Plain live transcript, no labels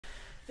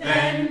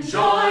Then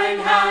join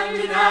hand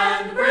in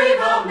hand,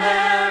 brave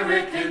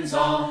Americans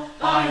all.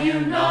 By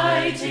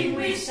uniting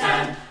we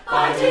stand,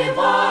 by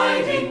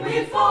dividing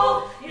we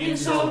fall. In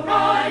so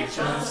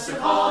righteous a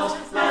cause,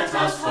 let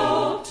us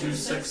hope to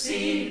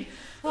succeed.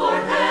 For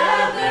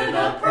heaven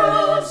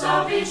approves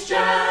of each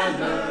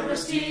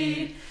generous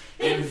deed.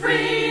 In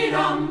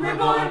freedom we're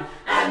born,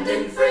 and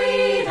in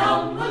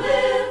freedom we'll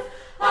live.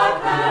 Our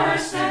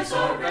purse stands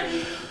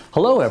already.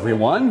 Hello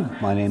everyone,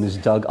 my name is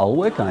Doug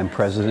Ulwick. I'm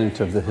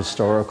president of the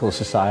Historical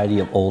Society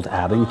of Old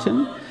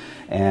Abington,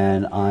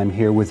 and I'm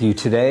here with you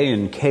today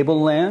in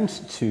Cable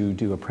Land to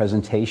do a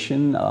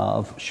presentation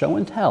of show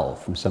and tell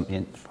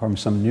from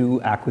some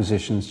new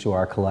acquisitions to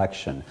our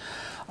collection.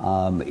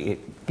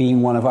 It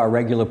being one of our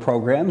regular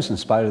programs, in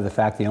spite of the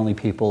fact the only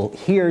people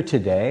here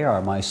today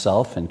are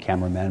myself and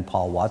cameraman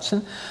Paul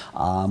Watson,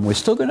 we're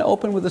still going to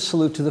open with a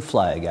salute to the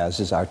flag, as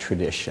is our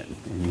tradition.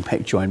 And you may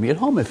join me at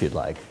home if you'd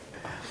like.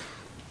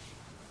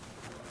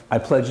 I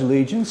pledge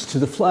allegiance to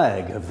the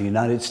flag of the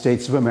United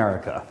States of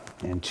America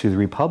and to the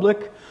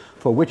republic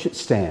for which it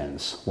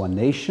stands, one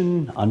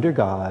nation, under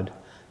God,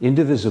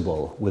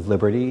 indivisible, with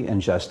liberty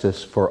and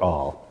justice for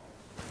all.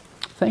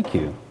 Thank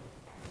you.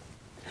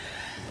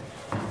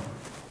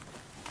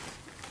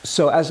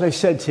 So as I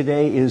said,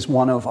 today is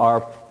one of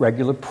our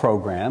regular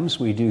programs.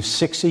 We do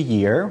 6 a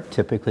year,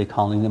 typically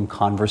calling them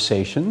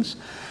conversations.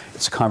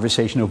 It's a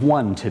conversation of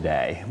one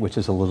today, which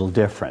is a little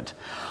different.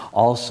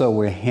 Also,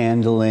 we're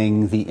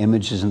handling the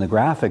images and the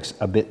graphics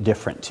a bit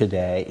different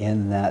today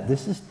in that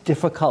this is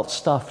difficult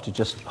stuff to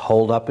just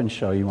hold up and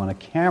show you on a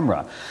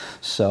camera.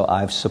 So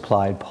I've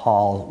supplied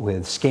Paul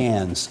with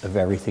scans of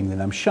everything that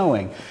I'm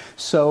showing.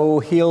 So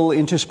he'll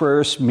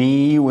intersperse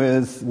me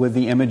with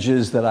the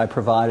images that I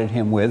provided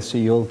him with, so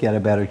you'll get a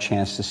better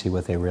chance to see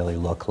what they really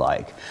look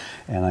like.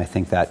 And I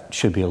think that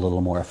should be a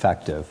little more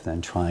effective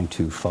than trying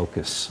to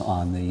focus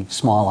on the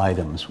small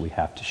items we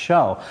have to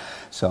show.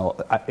 So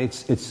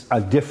it's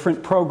a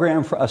different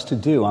program for us to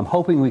do. I'm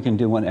hoping we can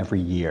do one every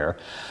year.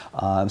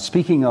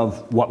 Speaking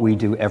of what we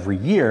do every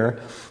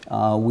year,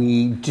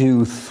 we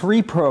do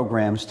 3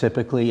 programs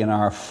typically in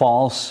our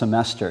fall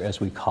semester, as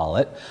we call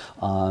it.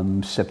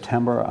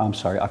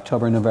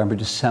 October, November,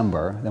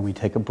 December. Then we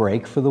take a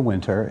break for the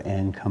winter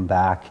and come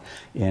back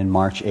in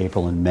March,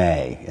 April, and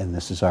May. And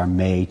this is our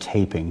May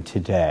taping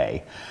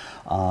today.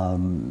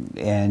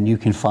 And you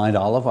can find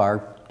all of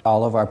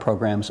our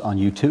programs on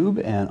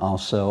YouTube, and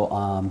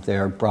also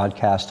they're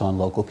broadcast on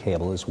local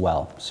cable as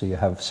well. So you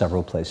have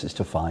several places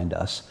to find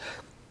us.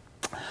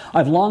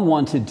 I've long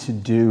wanted to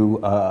do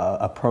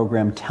a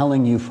program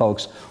telling you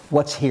folks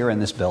what's here in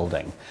this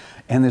building.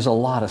 And there's a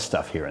lot of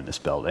stuff here in this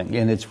building,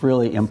 and it's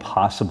really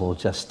impossible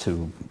just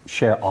to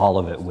share all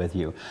of it with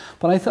you.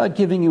 But I thought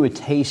giving you a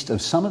taste of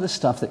some of the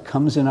stuff that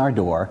comes in our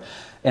door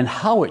and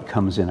how it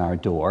comes in our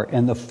door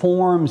and the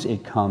forms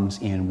it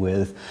comes in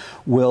with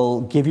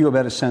will give you a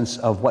better sense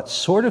of what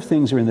sort of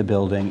things are in the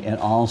building and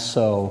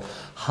also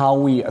how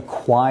we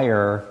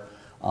acquire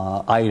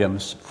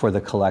items for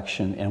the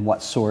collection and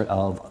what sort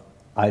of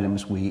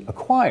items we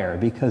acquire,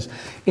 because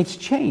it's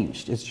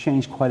changed. It's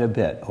changed quite a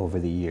bit over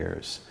the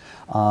years.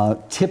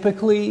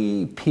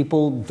 Typically,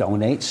 people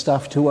donate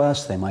stuff to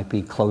us. They might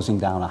be closing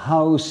down a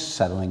house,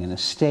 settling an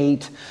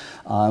estate,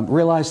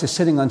 realize they're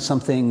sitting on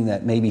something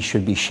that maybe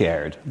should be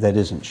shared, that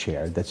isn't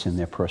shared, that's in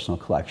their personal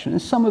collection.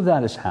 And some of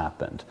that has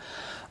happened.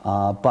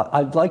 But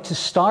I'd like to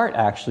start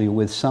actually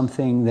with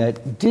something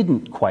that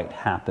didn't quite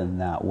happen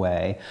that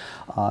way.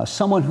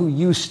 Someone who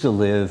used to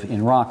live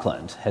in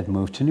Rockland had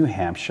moved to New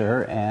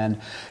Hampshire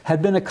and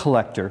had been a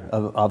collector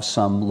of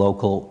some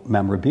local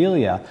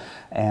memorabilia.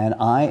 And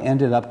I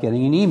ended up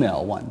getting an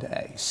email one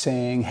day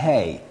saying,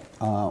 hey,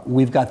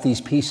 we've got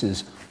these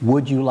pieces.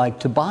 Would you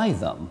like to buy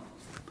them?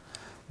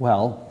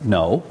 Well,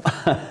 no.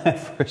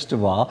 First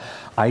of all,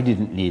 I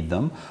didn't need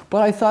them,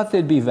 but I thought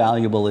they'd be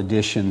valuable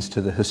additions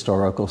to the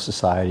Historical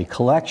Society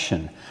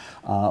collection.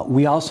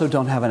 We also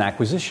don't have an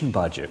acquisition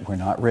budget. We're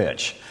not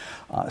rich.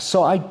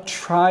 So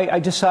I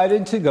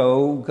decided to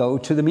go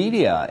to the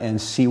media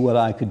and see what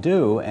I could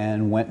do,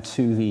 and went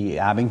to the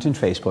Abington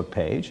Facebook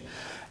page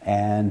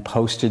and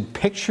posted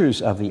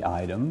pictures of the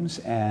items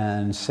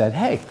and said,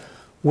 hey,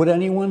 would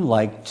anyone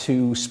like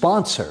to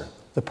sponsor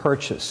the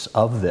purchase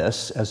of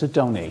this as a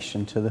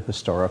donation to the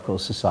Historical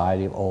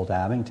Society of Old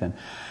Abington?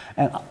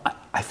 And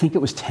I think it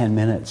was 10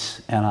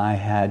 minutes, and I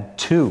had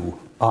 2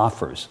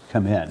 offers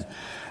come in.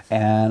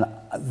 And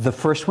the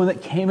first one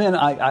that came in,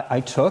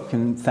 I took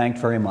and thanked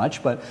very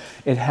much, but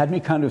it had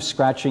me kind of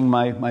scratching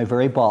my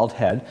very bald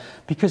head,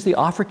 because the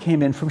offer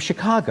came in from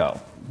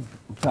Chicago.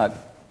 I thought,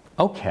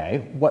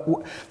 okay,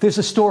 there's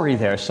a story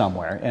there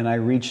somewhere. And I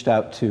reached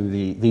out to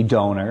the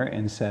donor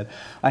and said,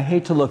 I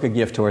hate to look a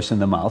gift horse in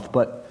the mouth,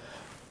 but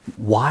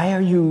why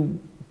are you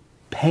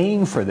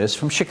paying for this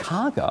from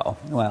Chicago?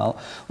 Well,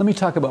 let me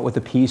talk about what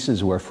the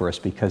pieces were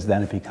first, because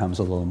then it becomes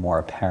a little more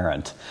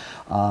apparent.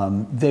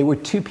 They were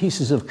 2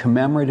 pieces of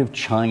commemorative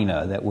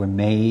china that were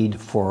made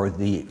for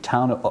the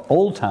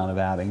old town of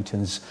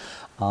Abington's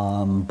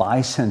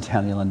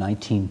bicentennial in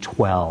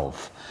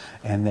 1912.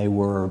 and they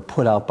were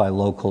put out by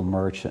local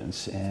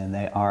merchants, and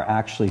they are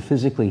actually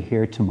physically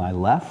here to my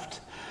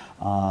left.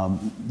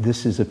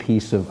 This is a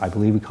piece of, I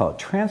believe we call it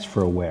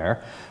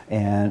transferware,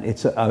 and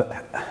it's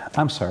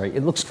I'm sorry,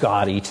 it looks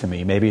gaudy to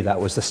me. Maybe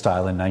that was the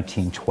style in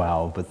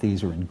 1912, but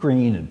these are in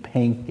green and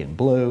pink and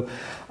blue.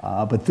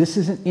 But this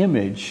is an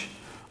image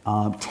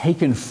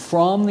taken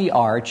from the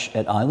arch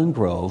at Island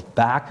Grove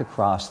back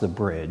across the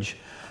bridge.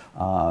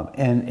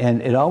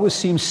 And it always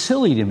seems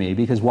silly to me,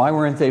 because why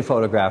weren't they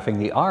photographing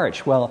the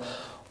arch? Well,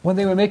 when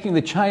they were making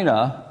the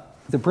china,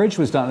 the bridge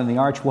was done and the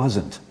arch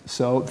wasn't.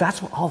 So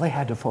that's all they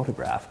had to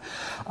photograph.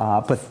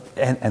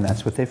 And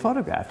that's what they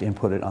photographed and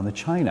put it on the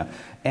china.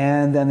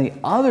 And then the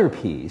other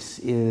piece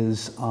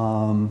is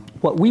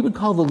what we would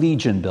call the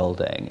Legion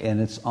building, and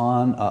it's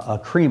on a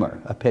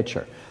creamer, a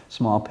pitcher,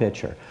 small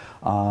pitcher.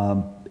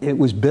 It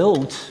was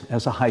built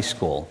as a high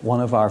school,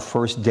 one of our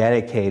first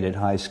dedicated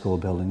high school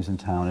buildings in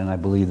town, and I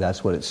believe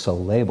that's what it's so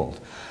labeled.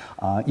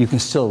 You can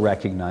still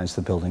recognize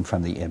the building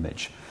from the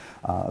image.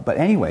 But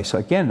anyway, so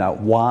again, now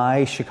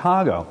why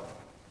Chicago?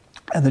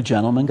 And the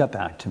gentleman got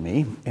back to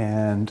me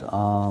and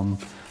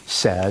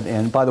said,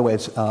 and by the way,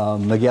 it's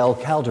Miguel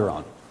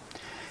Calderon.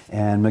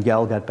 And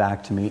Miguel got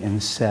back to me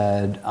and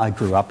said, I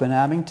grew up in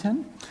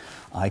Abington.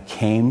 I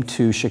came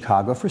to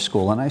Chicago for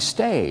school and I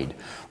stayed.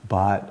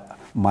 But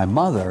my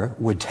mother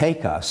would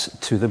take us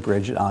to the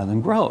bridge at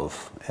Island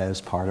Grove as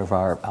part of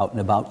our out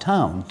and about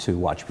town to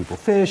watch people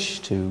fish,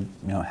 to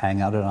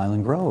hang out at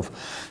Island Grove.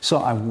 So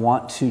I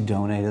want to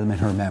donate them in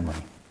her memory.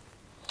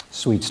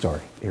 Sweet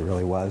story, it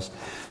really was.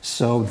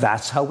 So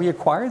that's how we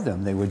acquired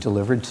them. They were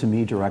delivered to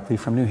me directly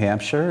from New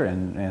Hampshire,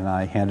 and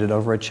I handed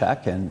over a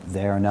check, and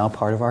they are now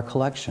part of our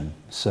collection.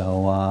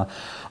 So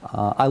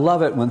I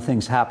love it when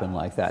things happen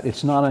like that.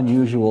 It's not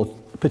unusual,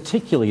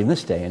 particularly in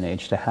this day and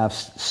age, to have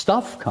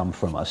stuff come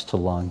from us to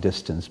long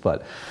distance,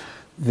 but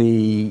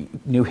the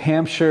New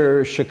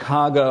Hampshire,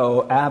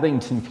 Chicago,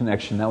 Abington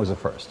connection, that was a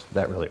first.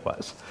 That really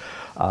was.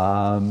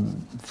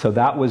 So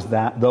that was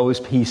those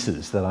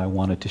pieces that I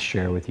wanted to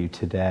share with you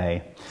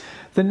today.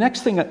 The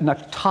next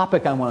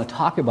topic I want to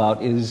talk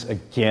about is,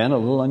 again, a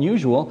little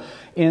unusual,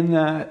 in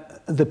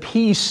that the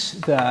piece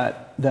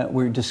that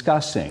we're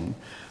discussing,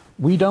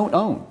 we don't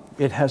own.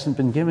 It hasn't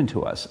been given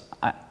to us.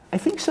 I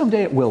think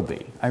someday it will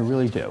be. I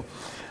really do.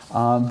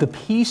 The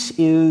piece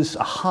is a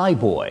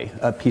highboy,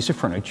 a piece of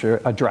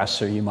furniture, a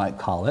dresser you might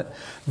call it,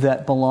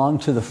 that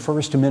belonged to the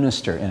first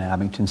minister in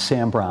Abington,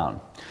 Sam Brown.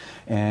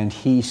 And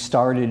he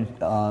started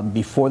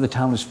before the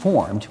town was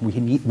formed.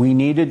 We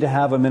needed to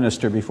have a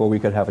minister before we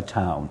could have a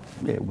town.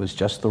 It was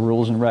just the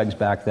rules and regs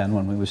back then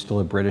when we were still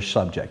a British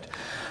subject.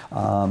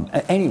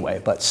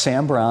 Anyway, but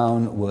Sam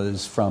Brown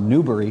was from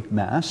Newbury,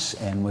 Mass,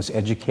 and was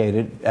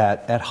educated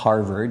at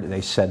Harvard.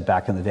 They said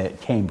back in the day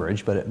at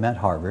Cambridge, but it meant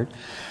Harvard.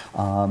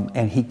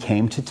 And he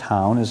came to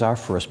town as our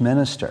first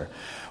minister.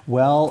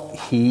 Well,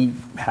 he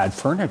had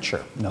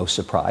furniture, no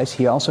surprise.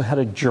 He also had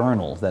a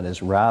journal that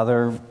is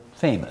rather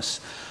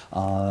famous.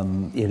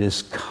 It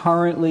is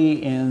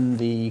currently in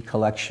the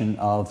collection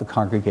of the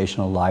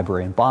Congregational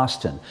Library in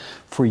Boston.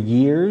 For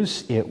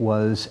years, it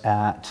was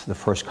at the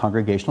First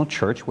Congregational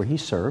Church where he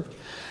served,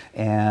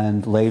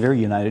 and later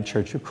United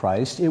Church of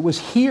Christ. It was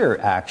here,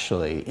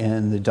 actually,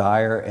 in the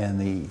Dyer and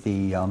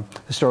the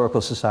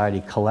Historical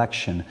Society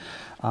collection.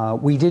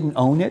 We didn't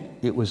own it.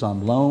 It was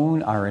on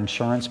loan. Our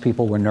insurance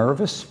people were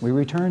nervous. We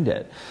returned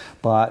it.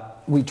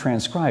 But we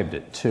transcribed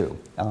it, too.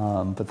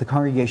 But the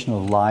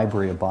Congregational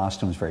Library of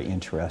Boston was very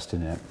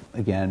interested in it.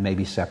 Again,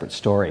 maybe separate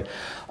story.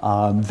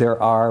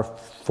 There are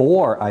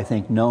 4, I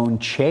think, known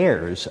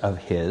chairs of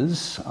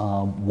his.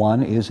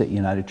 One is at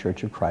United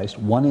Church of Christ.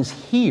 One is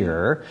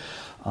here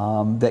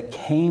that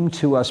came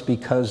to us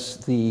because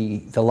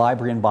the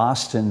library in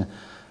Boston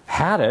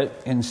had it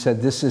and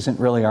said, this isn't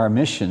really our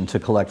mission to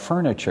collect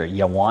furniture.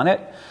 You want it?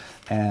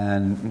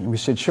 And we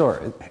said,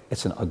 sure.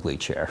 It's an ugly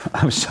chair.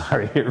 I'm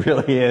sorry, it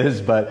really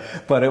is, but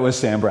it was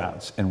Sam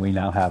Brown's, and we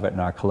now have it in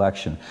our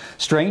collection.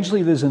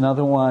 Strangely, there's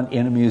another one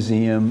in a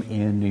museum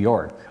in New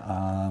York.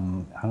 I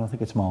don't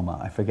think it's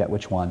MoMA, I forget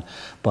which one.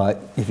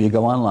 But if you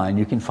go online,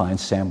 you can find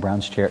Sam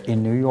Brown's chair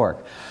in New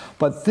York.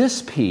 But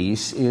this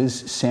piece is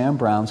Sam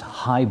Brown's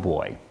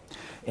highboy.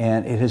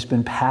 And it has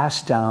been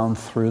passed down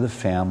through the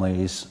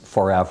families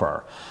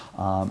forever.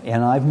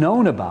 And I've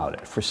known about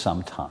it for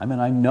some time,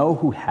 and I know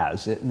who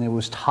has it, and there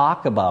was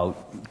talk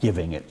about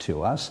giving it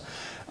to us,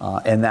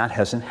 and that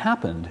hasn't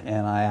happened.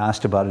 And I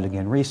asked about it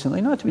again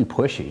recently, not to be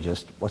pushy,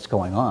 just what's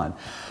going on.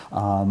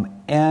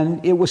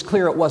 And it was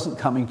clear it wasn't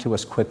coming to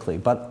us quickly,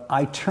 but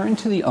I turned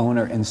to the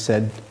owner and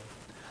said,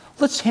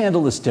 let's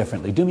handle this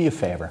differently. Do me a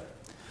favor.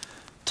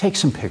 Take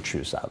some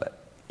pictures of it.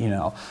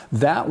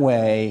 That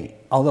way,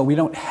 although we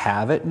don't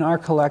have it in our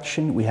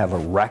collection, we have a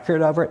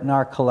record of it in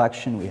our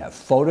collection, we have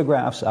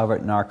photographs of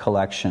it in our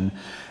collection,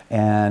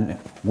 and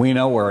we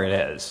know where it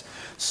is.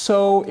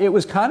 So it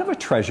was kind of a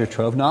treasure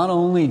trove. Not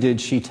only did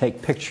she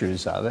take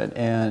pictures of it,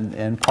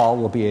 and Paul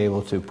will be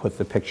able to put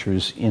the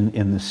pictures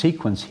in the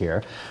sequence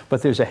here,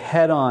 but there's a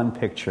head-on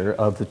picture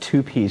of the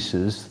 2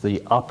 pieces,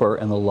 the upper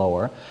and the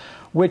lower,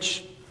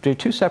 which they're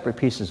two separate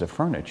pieces of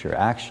furniture,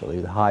 actually,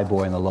 the high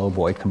boy and the low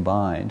boy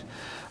combined.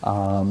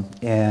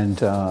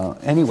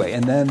 Anyway,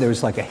 and then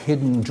there's like a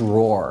hidden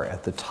drawer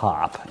at the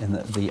top, and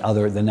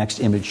the next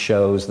image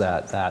shows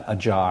that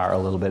ajar a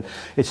little bit.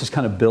 It's just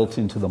kind of built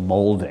into the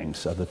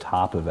moldings of the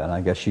top of it. I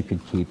guess you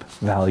could keep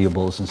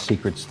valuables and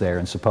secrets there,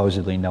 and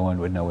supposedly no one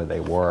would know where they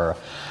were.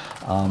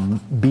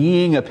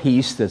 Being a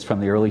piece that's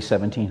from the early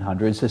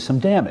 1700s, there's some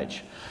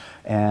damage.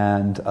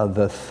 And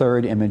the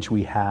third image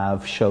we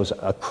have shows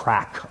a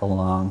crack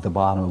along the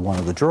bottom of one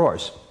of the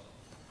drawers.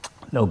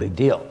 No big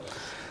deal.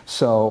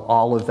 So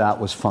all of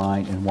that was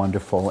fine and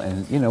wonderful,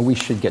 and we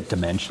should get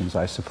dimensions,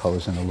 I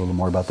suppose, and a little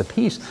more about the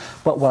piece.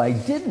 But what I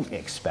didn't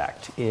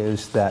expect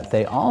is that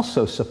they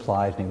also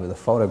supplied me with a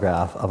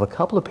photograph of a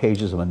couple of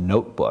pages of a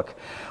notebook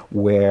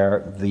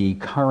where the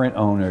current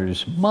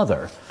owner's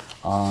mother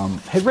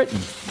had written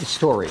the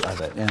story of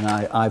it, and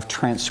I've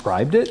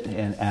transcribed it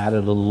and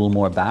added a little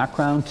more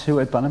background to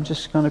it, but I'm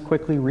just going to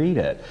quickly read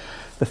it.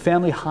 The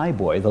family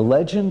highboy. The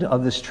legend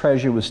of this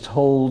treasure was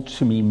told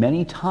to me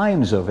many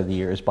times over the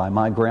years by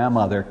my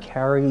grandmother,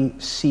 Carrie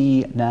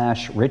C.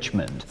 Nash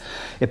Richmond.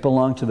 It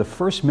belonged to the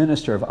first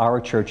minister of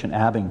our church in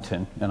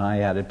Abington, and I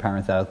added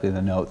parenthetically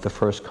the note, the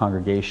first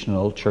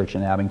Congregational Church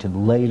in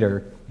Abington,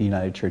 later the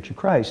United Church of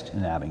Christ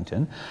in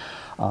Abington.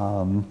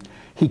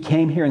 He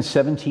came here in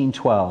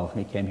 1712.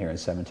 He came here in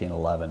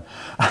 1711.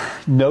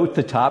 Note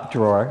the top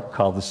drawer,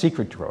 called the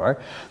secret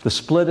drawer. The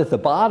split at the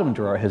bottom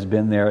drawer has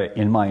been there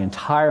in my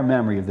entire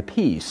memory of the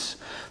piece.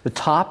 The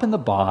top and the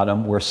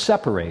bottom were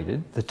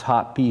separated, the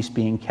top piece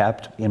being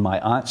kept in my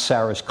Aunt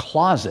Sarah's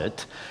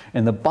closet,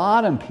 and the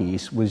bottom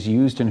piece was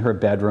used in her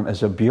bedroom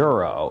as a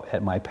bureau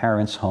at my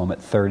parents' home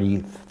at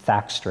 30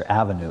 Thaxter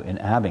Avenue in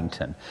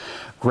Abington.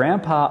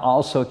 Grandpa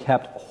also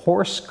kept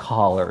horse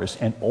collars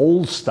and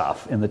old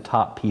stuff in the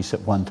top piece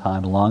at one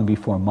time, long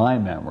before my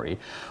memory.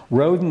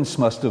 Rodents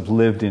must have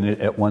lived in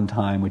it at one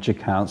time, which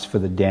accounts for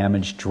the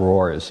damaged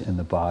drawers in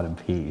the bottom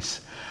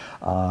piece.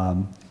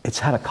 It's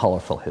had a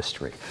colorful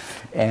history.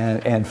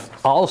 And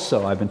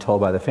also, I've been told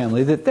by the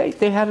family that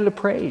they had it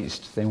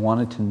appraised. They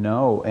wanted to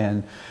know,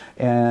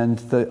 and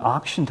the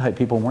auction type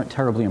people weren't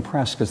terribly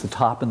impressed because the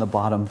top and the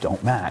bottom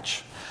don't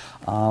match.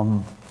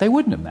 They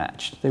wouldn't have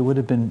matched. They would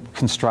have been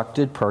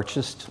constructed,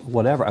 purchased,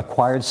 whatever,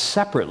 acquired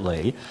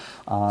separately,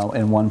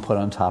 and one put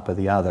on top of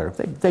the other.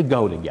 They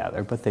go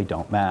together, but they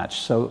don't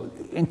match. So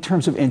in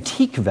terms of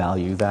antique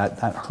value, that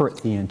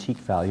hurt the antique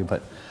value,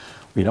 but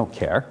we don't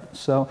care.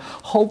 So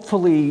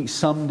hopefully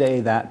someday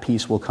that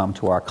piece will come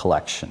to our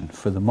collection.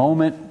 For the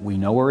moment, we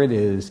know where it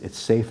is. It's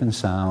safe and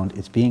sound.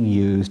 It's being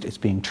used. It's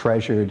being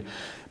treasured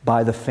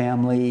by the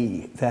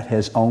family that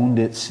has owned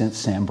it since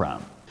Sam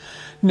Brown.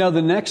 Now,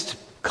 the next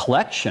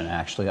collection,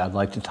 actually, I'd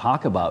like to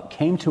talk about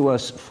came to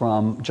us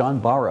from John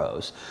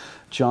Burroughs.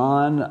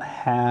 John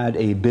had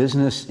a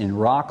business in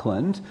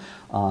Rockland.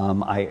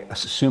 I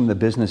assume the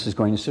business is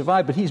going to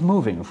survive, but he's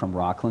moving from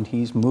Rockland.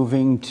 He's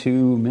moving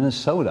to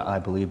Minnesota, I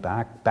believe,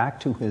 back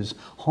to his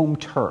home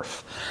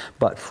turf.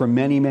 But for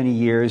many, many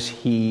years,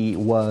 he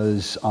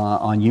was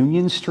on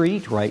Union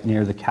Street, right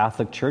near the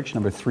Catholic Church,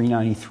 number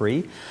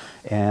 393.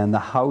 And the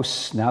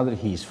house, now that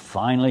he's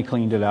finally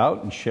cleaned it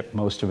out and shipped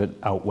most of it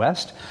out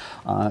west,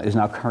 is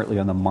now currently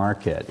on the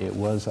market. It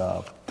was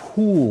a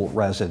pool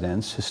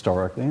residence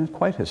historically, and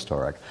quite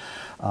historic.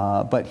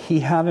 But he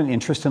had an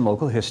interest in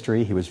local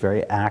history. He was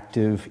very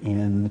active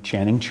in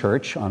Channing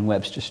Church on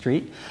Webster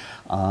Street.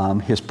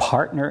 His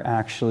partner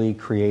actually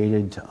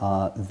created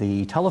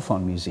the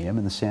telephone museum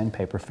in the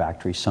sandpaper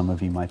factory, some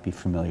of you might be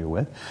familiar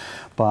with.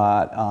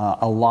 But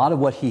a lot of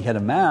what he had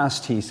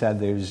amassed, he said,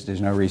 there's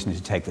no reason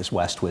to take this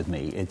west with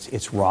me.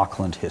 It's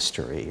Rockland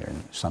history, or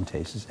in some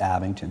cases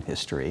Abington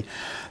history.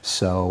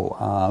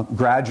 So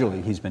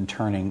gradually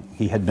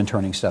he had been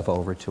turning stuff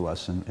over to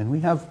us, and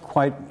we have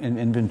quite an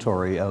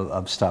inventory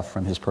of stuff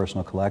from his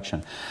personal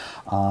collection.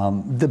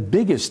 The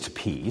biggest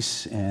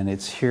piece, and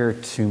it's here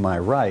to my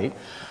right,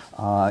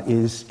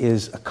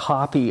 is a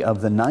copy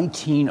of the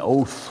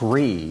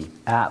 1903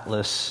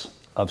 Atlas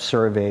of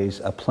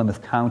Surveys of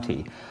Plymouth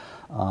County.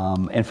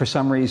 And for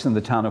some reason,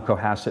 the town of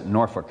Cohasset in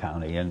Norfolk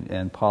County,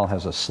 and Paul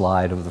has a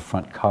slide of the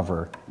front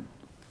cover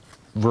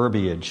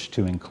verbiage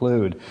to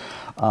include.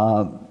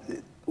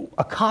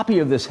 A copy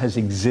of this has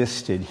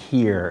existed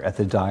here at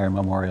the Dyer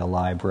Memorial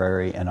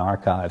Library and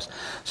Archives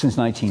since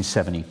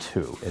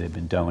 1972. It had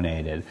been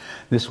donated.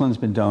 This one's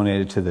been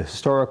donated to the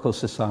Historical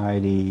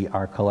Society.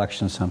 Our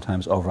collections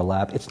sometimes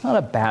overlap. It's not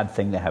a bad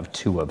thing to have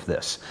two of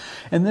this.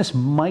 And this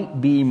might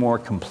be more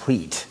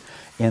complete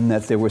in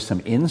that there were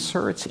some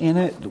inserts in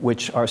it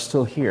which are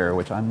still here,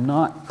 which I'm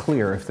not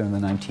clear if they're in the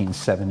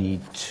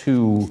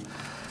 1972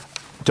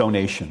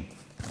 donation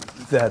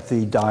that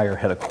the Dyer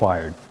had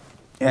acquired.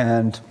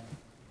 And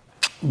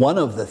one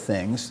of the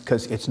things,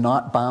 because it's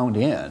not bound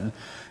in,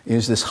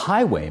 is this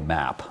highway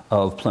map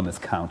of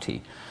Plymouth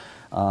County,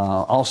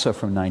 also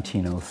from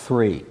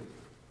 1903.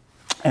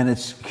 And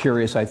it's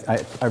curious,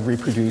 I've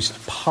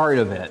reproduced part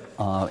of it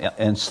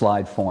in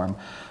slide form.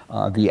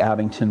 the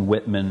Abington,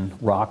 Whitman,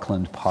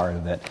 Rockland part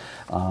of it.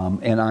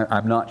 And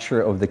I'm not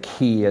sure of the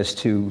key as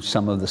to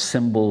some of the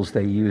symbols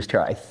they used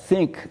here. I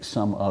think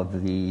some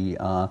of the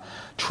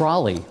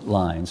trolley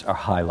lines are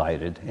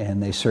highlighted,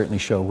 and they certainly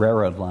show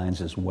railroad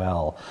lines as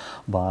well.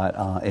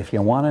 But if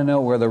you want to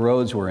know where the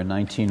roads were in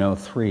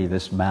 1903,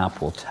 this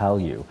map will tell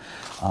you.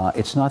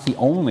 It's not the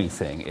only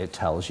thing it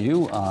tells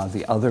you.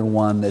 The other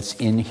one that's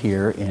in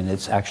here, and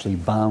it's actually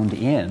bound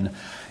in,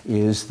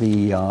 is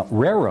the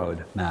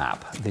railroad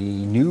map, the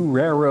new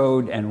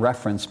railroad and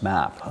reference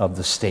map of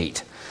the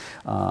state,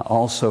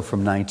 also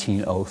from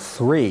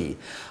 1903.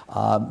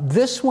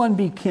 This one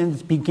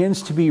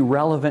begins to be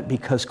relevant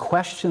because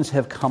questions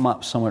have come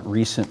up somewhat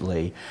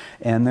recently,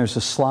 and there's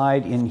a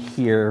slide in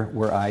here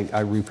where I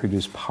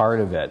reproduce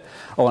part of it.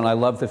 Oh, and I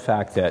love the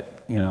fact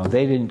that, you know,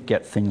 they didn't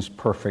get things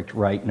perfect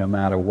right no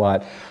matter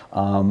what.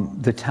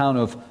 The town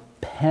of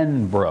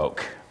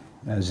Pembroke,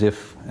 as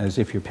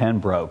if your pen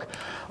broke,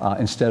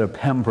 instead of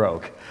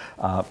Pembroke.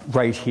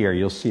 Right here,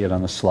 you'll see it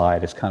on the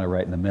slide, it's kind of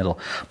right in the middle.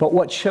 But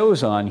what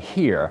shows on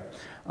here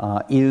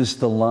is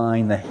the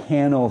line, the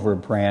Hanover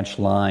branch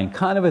line,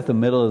 kind of at the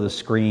middle of the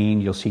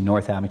screen. You'll see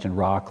North Abington,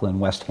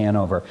 Rockland, West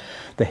Hanover.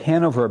 The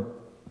Hanover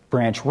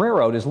Branch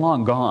Railroad is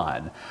long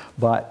gone,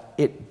 but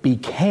it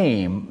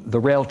became the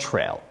rail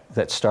trail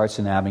that starts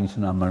in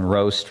Abington on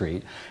Monroe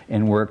Street,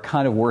 and we're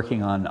kind of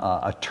working on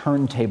a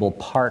turntable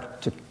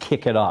part to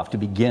kick it off, to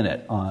begin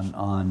it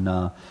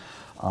on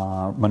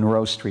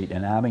Monroe Street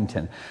in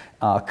Abington.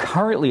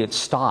 Currently it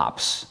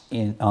stops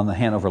on the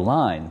Hanover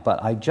line,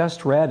 but I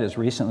just read as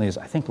recently as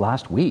I think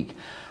last week,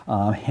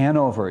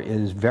 Hanover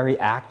is very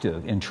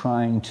active in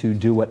trying to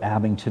do what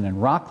Abington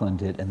and Rockland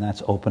did, and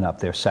that's open up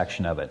their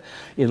section of it.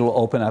 It'll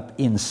open up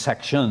in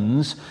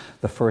sections,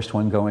 the first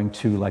one going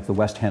to like the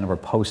West Hanover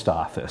Post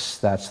Office.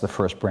 That's the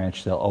first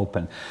branch they'll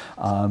open.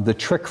 The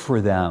trick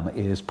for them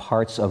is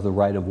parts of the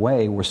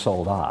right-of-way were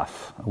sold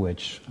off,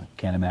 which I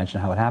can't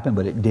imagine how it happened,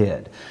 but it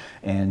did.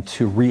 And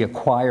to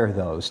reacquire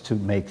those, to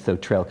make the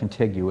trail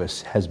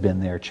contiguous, has been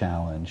their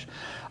challenge.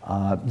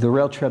 The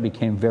rail trail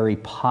became very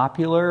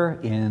popular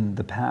in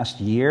the past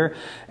year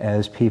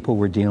as people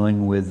were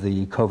dealing with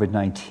the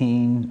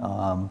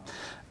COVID-19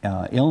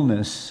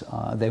 illness.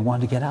 They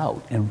wanted to get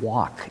out and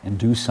walk and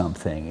do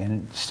something,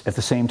 and at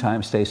the same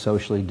time stay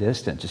socially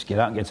distant, just get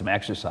out and get some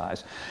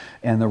exercise.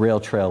 And the rail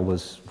trail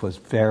was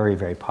very,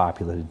 very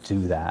popular to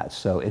do that,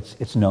 so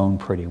it's known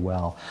pretty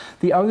well.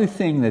 The other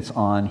thing that's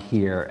on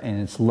here,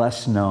 and it's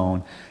less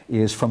known,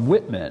 is from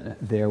Whitman.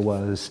 There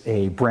was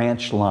a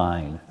branch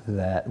line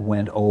that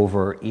went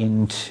over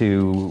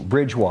into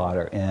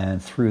Bridgewater,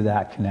 and through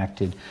that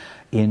connected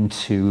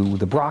into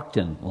the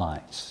Brockton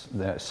lines.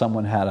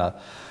 Someone had a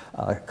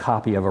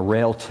copy of a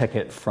rail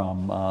ticket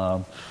from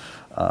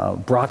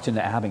Brockton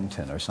to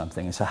Abington or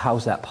something, and so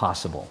how's that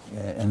possible?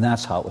 And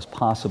that's how it was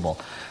possible.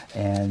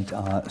 And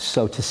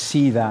so to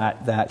see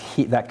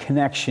that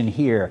connection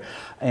here,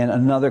 and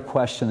another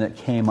question that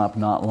came up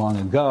not long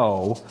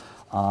ago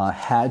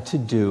had to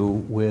do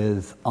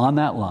with, on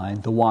that line,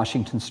 the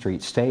Washington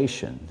Street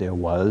station. There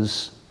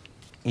was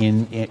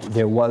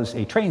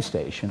a train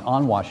station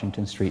on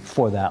Washington Street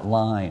for that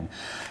line.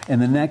 And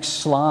the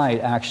next slide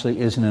actually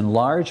is an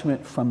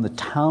enlargement from the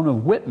town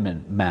of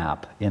Whitman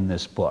map in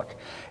this book.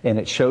 And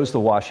it shows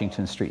the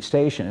Washington Street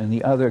station. And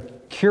the other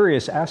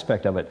curious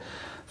aspect of it,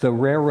 the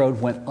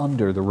railroad went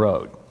under the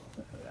road.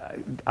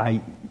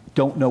 I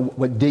don't know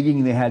what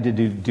digging they had to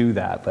do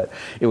that, but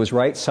it was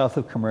right south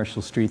of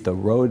Commercial Street. The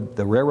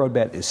railroad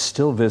bed is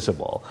still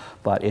visible,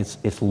 but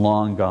it's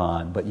long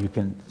gone. But you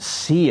can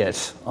see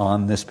it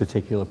on this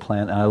particular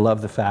plan, and I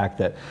love the fact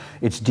that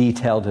it's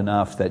detailed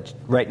enough that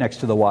right next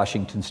to the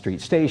Washington Street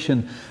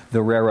station,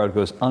 the railroad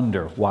goes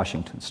under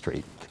Washington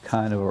Street.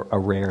 Kind of a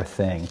rare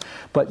thing.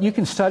 But you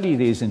can study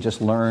these and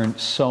just learn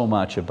so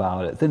much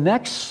about it. The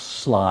next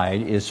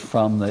slide is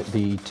from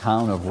the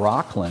town of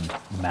Rockland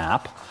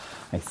map.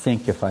 I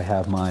think if I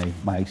have my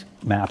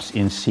maps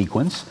in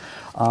sequence.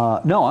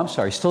 No, I'm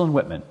sorry, still in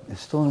Whitman.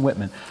 It's still in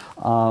Whitman.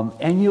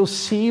 And you'll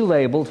see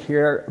labeled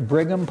here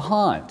Brigham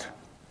Pond.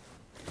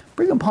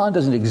 Brigham Pond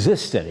doesn't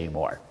exist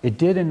anymore. It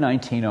did in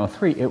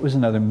 1903. It was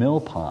another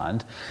mill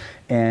pond,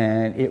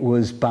 and it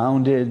was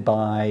bounded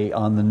by,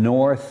 on the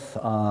north,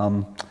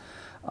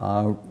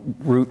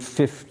 Route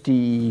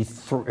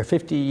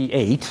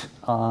 58,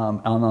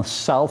 on the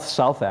South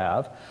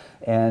Ave,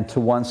 and to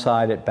one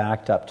side it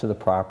backed up to the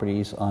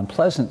properties on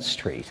Pleasant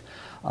Street.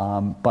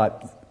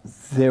 But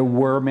there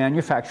were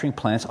manufacturing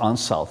plants on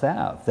South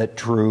Ave that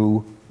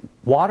drew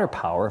water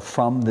power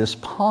from this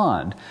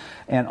pond.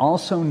 And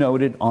also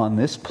noted on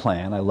this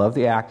plan, I love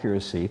the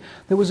accuracy,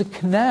 there was a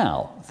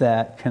canal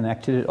that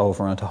connected it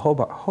over onto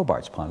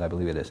Hobart's Pond, I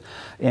believe it is.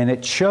 And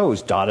it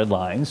shows dotted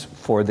lines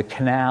for the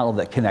canal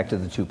that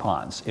connected the two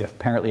ponds.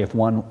 Apparently if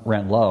one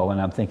ran low,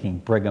 and I'm thinking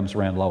Brigham's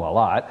ran low a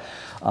lot,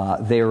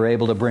 they were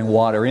able to bring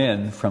water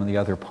in from the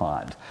other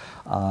pond.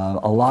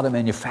 A lot of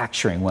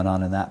manufacturing went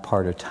on in that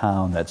part of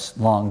town that's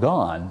long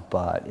gone,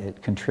 but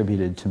it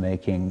contributed to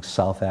making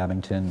South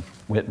Abington,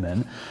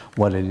 Whitman,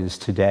 what it is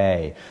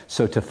today.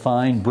 So to find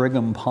find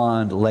Brigham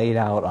Pond laid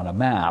out on a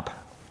map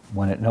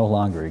when it no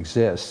longer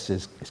exists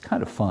is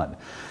kind of fun.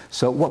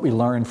 So what we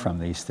learn from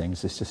these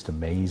things is just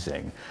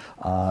amazing.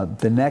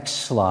 The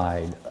next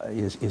slide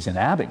is in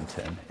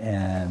Abington,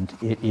 and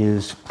it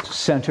is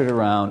centered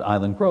around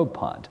Island Grove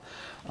Pond.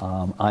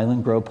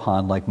 Island Grove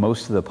Pond, like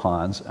most of the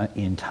ponds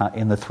in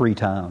the three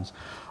towns,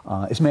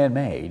 is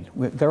man-made.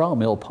 They're all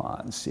mill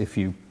ponds. If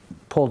you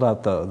pulled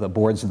out the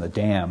boards in the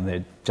dam,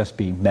 they'd just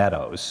be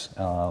meadows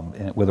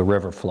with a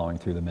river flowing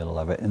through the middle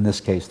of it, in this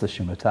case the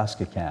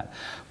Shumatascacat.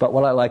 But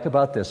what I like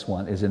about this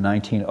one is in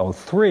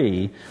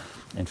 1903,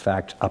 in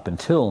fact up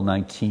until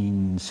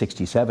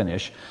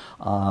 1967-ish,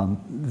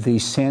 the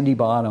sandy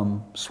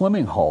bottom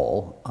swimming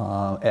hole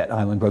at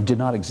Island Grove did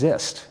not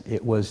exist.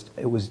 It was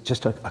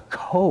just a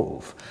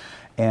cove.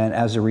 And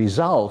as a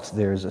result,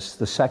 there's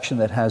the section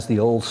that has the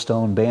old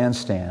stone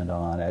bandstand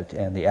on it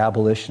and the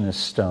abolitionist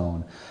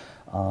stone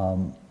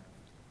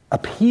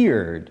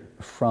appeared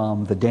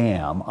from the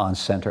dam on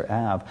Center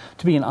Ave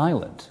to be an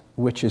island,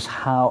 which is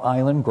how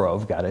Island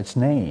Grove got its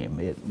name.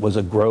 It was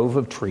a grove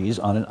of trees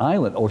on an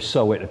island, or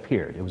so it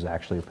appeared. It was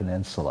actually a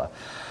peninsula.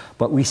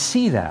 But we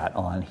see that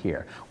on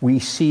here. We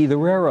see the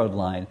railroad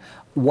line.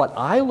 What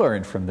I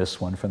learned from this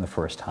one from the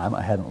first time,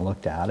 I hadn't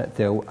looked at it,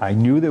 I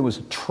knew there was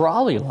a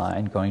trolley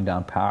line going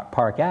down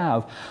Park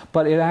Ave,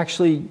 but it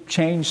actually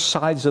changed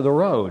sides of the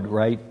road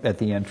right at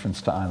the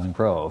entrance to Island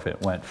Grove.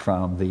 It went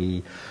from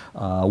the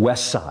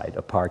west side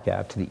of Park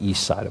Ave to the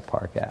east side of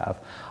Park Ave.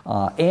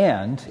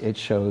 And it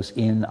shows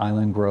in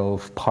Island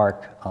Grove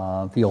Park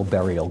the old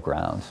burial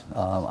grounds.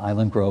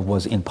 Island Grove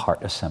was in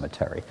part a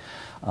cemetery.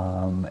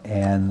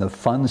 And the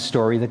fun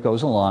story that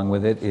goes along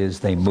with it is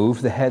they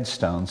moved the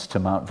headstones to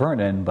Mount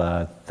Vernon,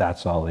 but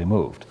that's all they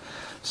moved.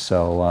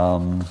 So,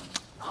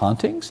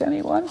 hauntings,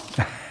 anyone?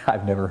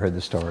 I've never heard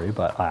the story,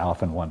 but I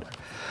often wonder.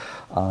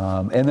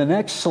 And the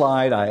next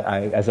slide,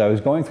 as I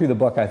was going through the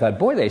book, I thought,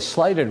 boy, they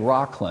slighted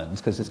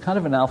Rockland's, because it's kind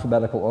of an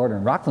alphabetical order,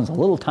 and Rockland's a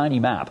little tiny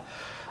map.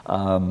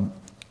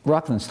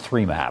 Rockland's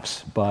 3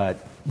 maps,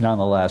 but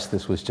nonetheless,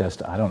 this was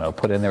just, I don't know,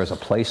 put in there as a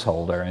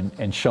placeholder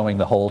and showing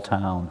the whole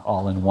town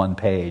all in one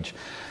page.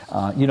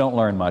 You don't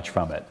learn much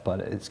from it, but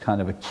it's kind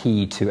of a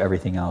key to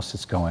everything else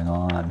that's going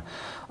on.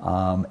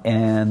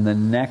 And the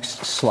next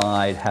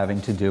slide having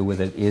to do with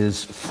it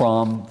is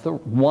from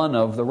one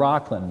of the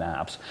Rockland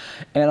maps.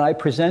 And I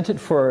present it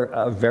for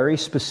a very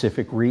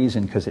specific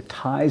reason, because it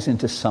ties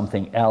into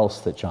something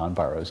else that John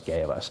Burroughs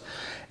gave us.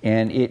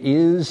 And it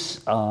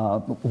is,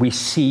 we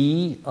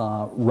see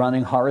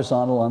running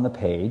horizontal on the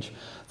page,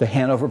 the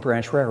Hanover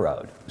Branch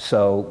Railroad.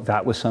 So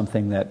that was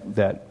something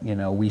that you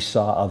know, we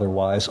saw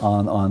otherwise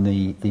on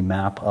the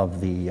map of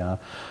the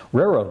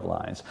railroad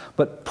lines.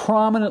 But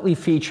prominently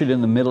featured in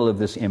the middle of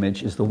this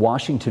image is the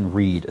Washington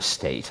Reed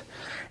estate.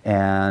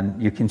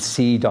 And you can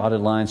see dotted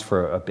lines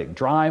for a big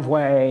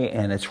driveway,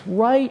 and it's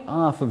right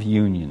off of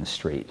Union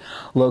Street.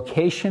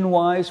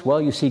 Location-wise,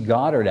 well, you see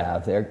Goddard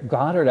Ave there.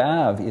 Goddard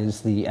Ave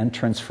is the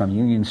entrance from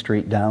Union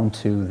Street down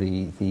to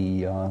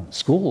the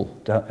school,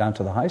 down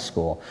to the high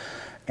school.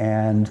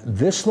 And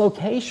this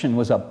location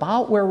was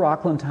about where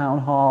Rockland Town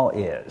Hall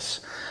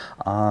is.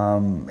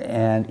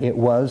 And it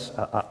was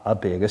a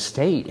big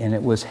estate, and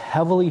it was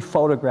heavily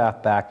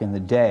photographed back in the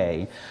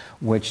day,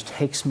 which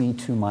takes me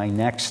to my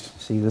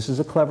next, see, this is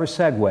a clever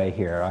segue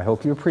here, I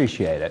hope you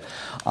appreciate it.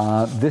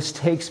 This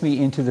takes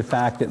me into the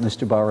fact that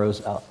Mr.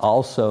 Burroughs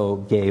also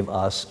gave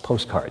us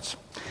postcards.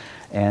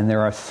 And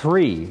there are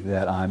 3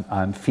 that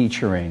I'm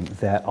featuring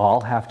that all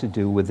have to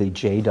do with the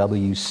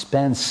J.W.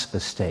 Spence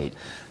estate.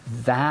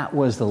 That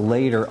was the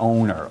later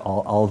owner,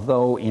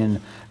 although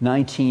in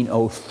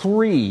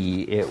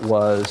 1903 it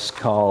was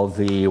called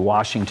the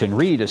Washington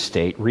Reed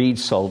estate. Reed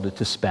sold it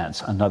to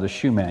Spence, another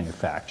shoe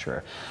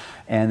manufacturer.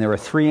 And there are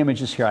 3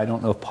 images here. I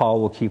don't know if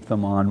Paul will keep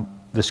them on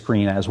the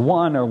screen as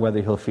one or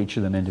whether he'll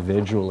feature them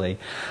individually.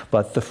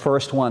 But the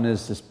first one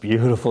is this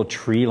beautiful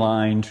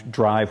tree-lined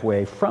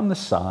driveway from the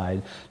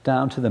side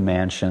down to the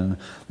mansion.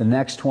 The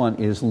next one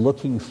is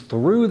looking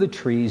through the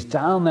trees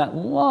down that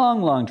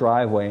long, long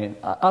driveway. And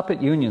up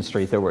at Union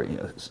Street, there were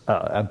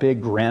a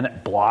big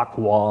granite block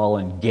wall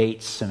and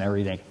gates and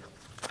everything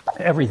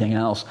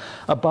else,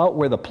 about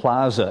where the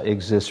plaza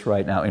exists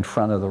right now in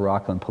front of the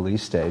Rockland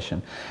Police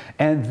Station.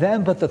 And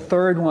then, but the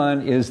third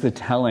one is the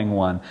telling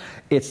one.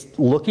 It's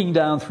looking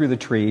down through the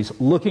trees,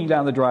 looking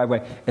down the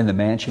driveway, and the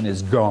mansion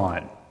is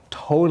gone.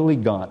 Totally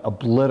gone,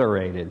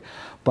 obliterated.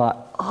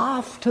 But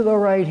off to the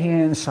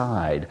right-hand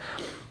side,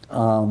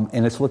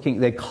 and it's looking,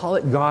 they call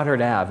it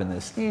Goddard Ave in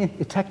this.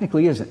 It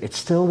technically isn't. It's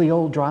still the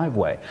old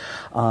driveway.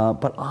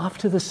 But off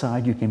to the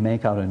side, you can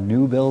make out a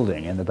new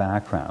building in the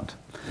background.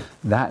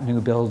 That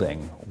new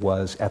building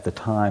was, at the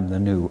time, the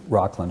new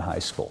Rockland High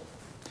School.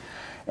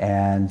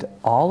 And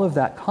all of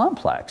that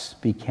complex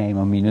became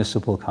a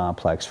municipal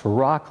complex for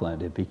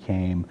Rockland. It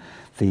became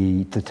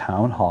the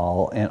town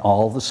hall and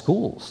all the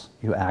schools.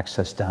 You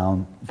access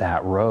down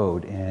that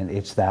road, and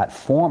it's that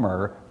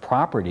former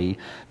property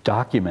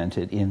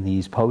documented in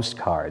these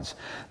postcards.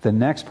 The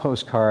next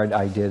postcard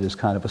I did is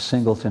kind of a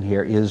singleton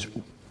here, is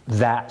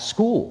that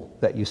school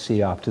that you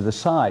see off to the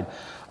side,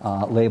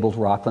 labeled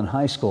Rockland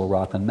High School,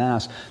 Rockland,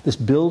 Mass. This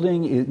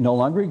building no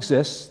longer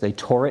exists. They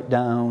tore it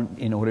down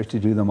in order to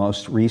do the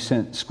most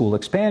recent school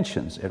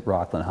expansions at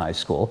Rockland High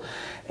School.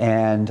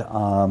 And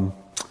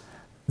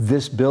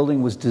this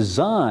building was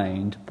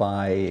designed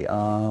by,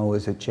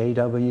 was it J.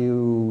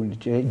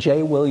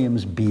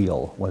 Williams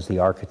Beale was the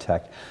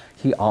architect.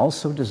 He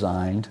also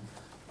designed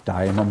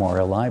Dyer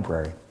Memorial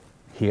Library.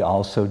 He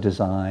also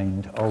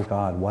designed, oh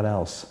God, what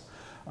else?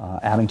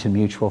 Abington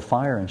Mutual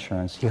Fire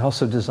Insurance. He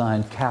also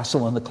designed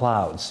Castle in the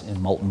Clouds in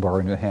Moulton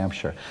Borough, New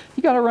Hampshire.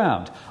 He got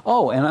around.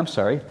 Oh, and I'm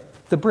sorry,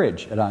 the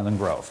bridge at Island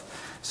Grove.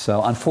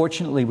 So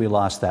unfortunately, we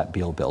lost that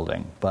Beale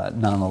building, but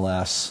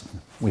nonetheless,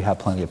 we have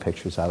plenty of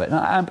pictures of it.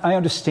 And I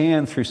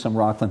understand through some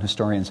Rockland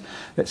historians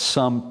that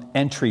some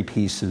entry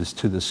pieces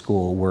to the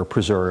school were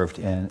preserved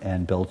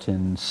and built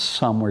in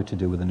somewhere to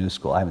do with the new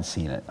school. I haven't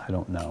seen it. I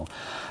don't know.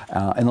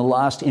 And the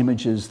last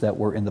images that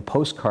were in the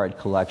postcard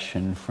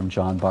collection from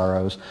John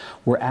Burroughs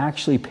were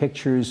actually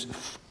pictures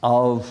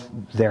of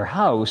their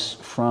house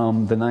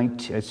from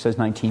it says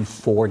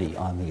 1940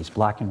 on these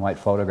black and white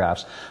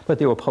photographs, but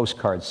they were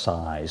postcard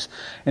size.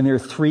 And there are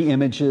 3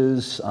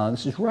 images.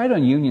 This is right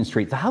on Union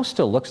Street. The house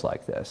still looks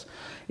like this.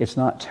 It's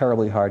not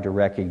terribly hard to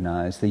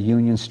recognize. The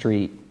Union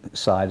Street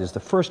side is the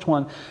first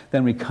one.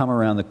 Then we come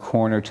around the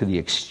corner to the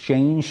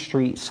Exchange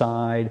Street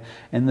side.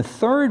 And the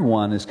third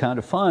one is kind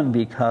of fun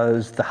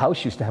because the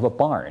house used to have a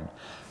barn.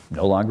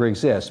 No longer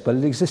exists, but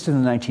it existed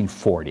in the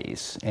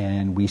 1940s,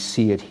 and we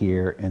see it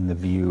here in the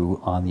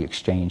view on the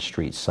Exchange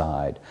Street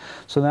side.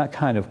 So that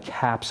kind of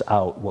caps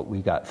out what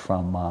we got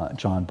from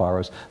John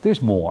Burroughs.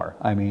 There's more.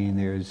 I mean,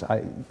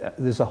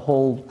 there's a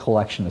whole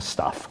collection of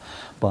stuff,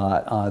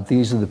 but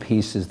these are the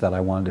pieces that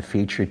I wanted to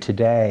feature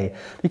today,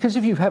 because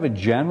if you have a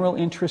general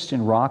interest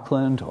in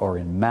Rockland or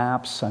in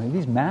maps, I mean,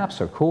 these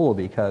maps are cool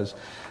because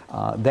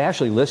they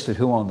actually listed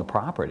who owned the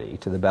property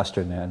to the best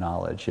of their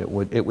knowledge. It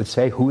would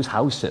say whose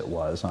house it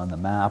was on the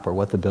map, or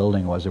what the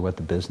building was, or what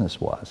the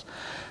business was.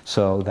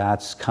 So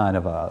that's kind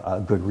of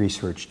a good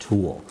research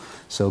tool.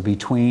 So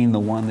between the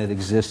one that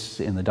exists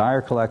in the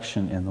Dyer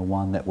collection and the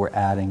one that we're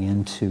adding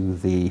into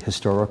the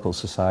Historical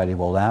Society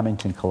of Old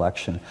Abington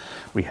collection,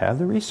 we have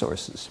the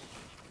resources.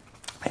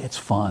 It's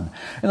fun.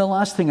 And the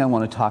last thing I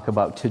want to talk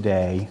about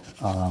today,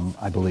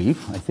 I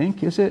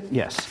think, is it?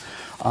 Yes.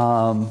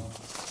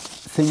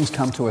 Things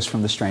come to us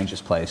from the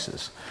strangest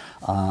places.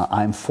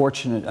 I'm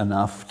fortunate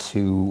enough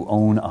to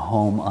own a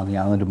home on the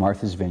island of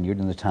Martha's Vineyard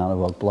in the town of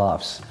Oak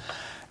Bluffs.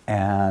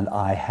 And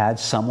I had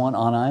someone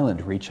on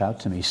island reach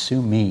out to me,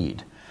 Sue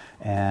Mead.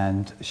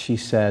 And she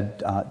said,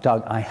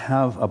 Doug, I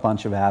have a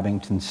bunch of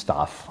Abington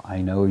stuff.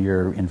 I know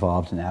you're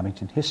involved in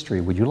Abington history.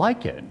 Would you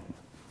like it?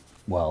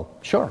 Well,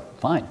 sure,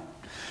 fine.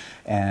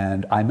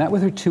 And I met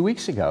with her 2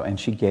 weeks ago, and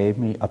she gave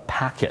me a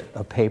packet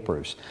of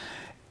papers.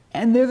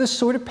 And they're the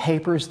sort of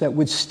papers that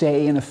would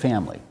stay in a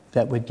family,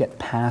 that would get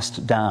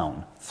passed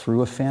down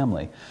through a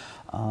family.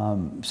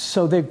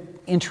 So they're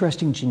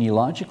interesting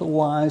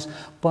genealogical-wise,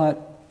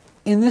 but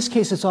in this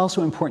case, it's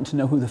also important to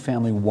know who the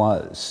family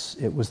was.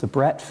 It was the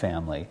Brett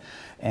family,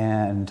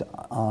 and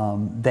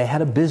they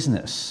had a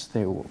business.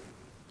 They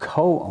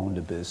co-owned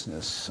a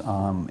business,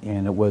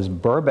 and it was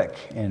Burbick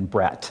and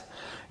Brett.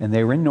 And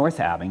they were in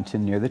North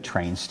Abington near the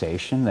train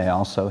station. They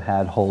also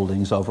had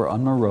holdings over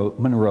on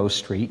Monroe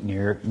Street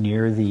near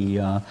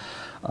the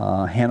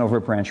Hanover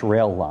Branch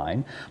rail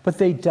line. But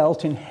they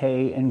dealt in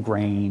hay and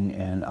grain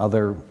and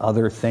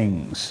other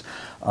things,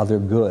 other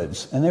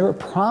goods. And they were a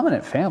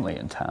prominent family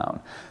in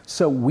town.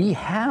 So we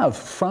have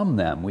from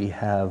them, we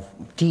have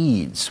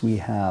deeds, we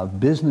have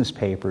business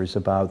papers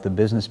about the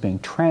business being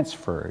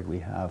transferred, we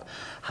have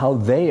how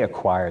they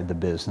acquired the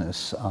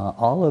business.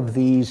 All of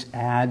these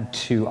add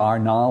to our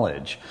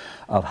knowledge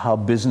of how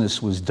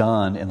business was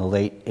done in the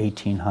late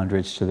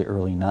 1800s to the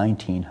early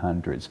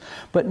 1900s.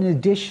 But in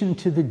addition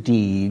to the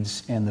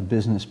deeds and the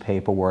business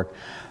paperwork,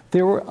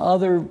 there were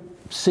other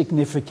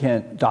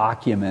significant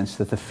documents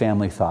that the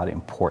family thought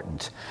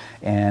important.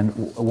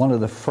 And one of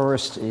the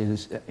first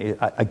is,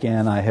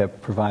 again, I have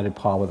provided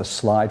Paul with a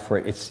slide for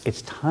it.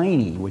 It's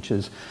tiny, which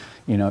is,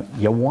 you know,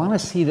 you want to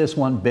see this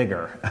one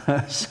bigger.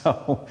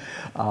 So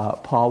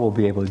Paul will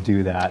be able to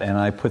do that. And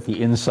I put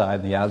the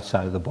inside and the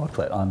outside of the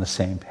booklet on the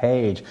same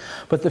page.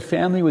 But the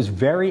family was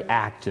very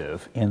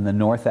active in the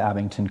North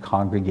Abington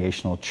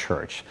Congregational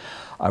Church,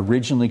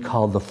 originally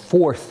called the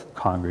Fourth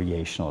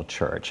Congregational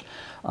Church.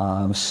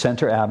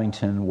 Center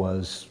Abington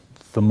was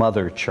the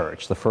mother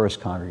church, the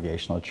first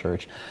Congregational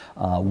Church.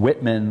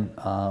 Whitman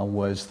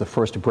was the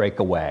first to break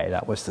away.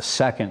 That was the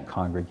second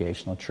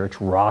Congregational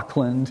Church.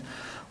 Rockland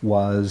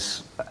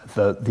was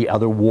the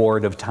other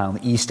ward of town,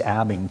 East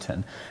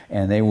Abington,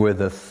 and they were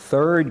the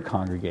third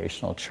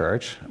Congregational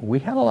Church. We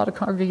had a lot of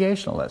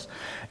Congregationalists.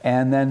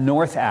 And then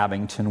North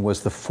Abington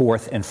was the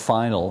fourth and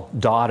final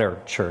daughter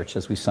church,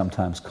 as we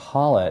sometimes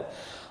call it.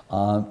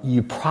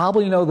 You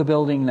probably know the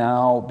building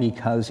now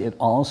because it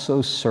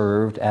also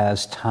served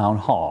as town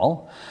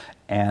hall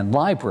and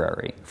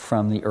library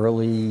from the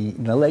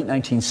late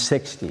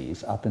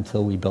 1960s up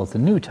until we built the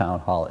new town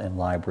hall and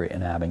library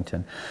in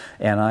Abington.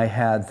 And I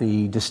had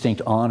the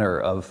distinct honor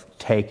of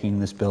taking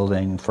this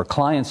building for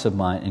clients of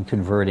mine and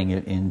converting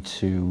it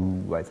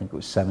into, I think it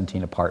was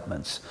 17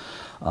 apartments.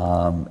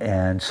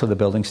 And so the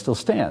building still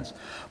stands.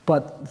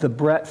 But the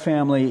Brett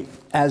family,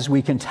 as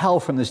we can tell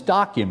from this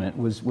document,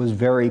 was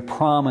very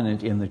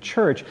prominent in the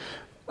church.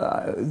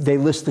 They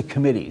list the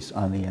committees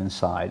on the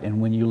inside,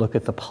 and when you look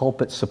at the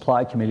Pulpit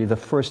Supply Committee, the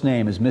first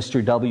name is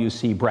Mr.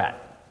 W.C. Brett.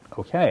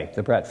 Okay,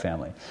 the Brett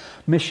family.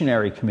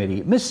 Missionary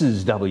Committee,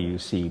 Mrs.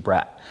 W.C.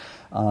 Brett.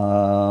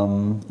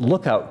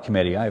 Lookout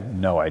Committee, I have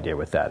no idea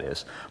what that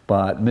is,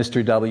 but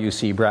Mr.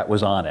 W.C. Brett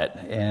was on it.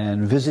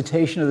 And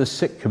Visitation of the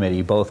Sick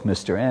Committee, both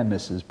Mr. and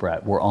Mrs.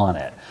 Brett were on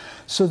it.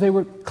 So they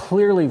were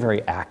clearly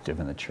very active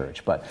in the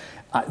church. But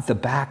the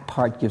back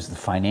part gives the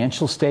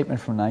financial statement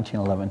from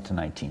 1911 to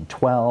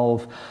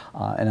 1912.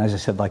 And as I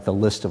said, like the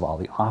list of all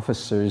the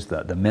officers,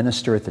 the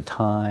minister at the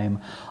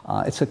time.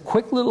 It's a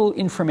quick little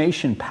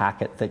information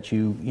packet that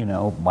you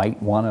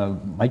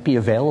might be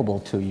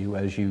available to you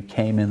as you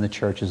came in the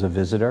church as a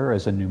visitor,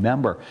 as a new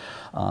member,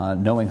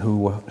 knowing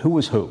who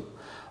was who.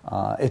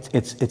 I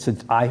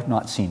have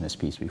not seen this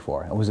piece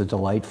before. It was a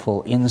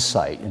delightful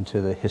insight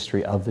into the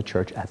history of the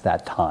church at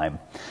that time.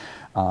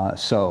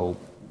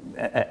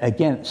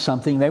 Again,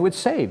 something they would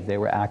save. They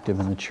were active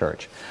in the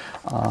church.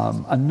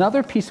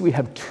 Another piece that we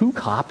have 2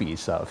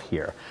 copies of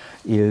here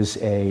is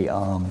a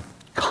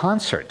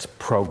concert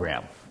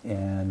program.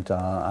 And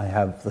I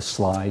have the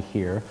slide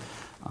here.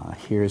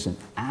 Here's an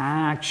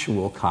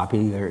actual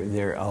copy.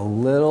 They're a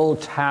little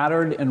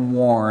tattered and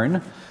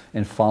worn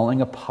and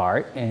falling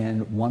apart,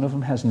 and one of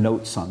them has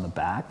notes on the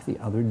back, the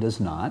other does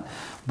not.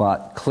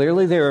 But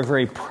clearly they were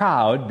very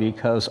proud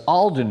because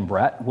Alden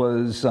Brett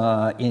was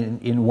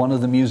in one of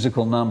the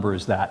musical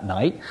numbers that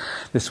night.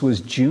 This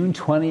was June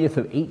 20th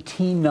of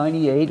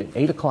 1898 at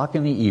 8 o'clock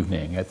in the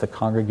evening at the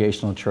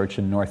Congregational Church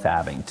in North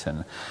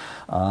Abington.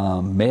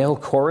 Male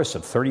chorus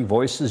of 30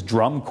 voices,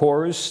 drum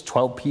chorus,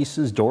 12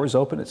 pieces, doors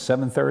open at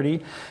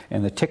 7:30,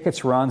 and the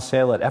tickets were on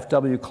sale at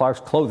F.W.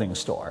 Clark's clothing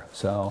store.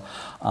 So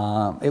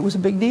it was a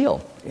big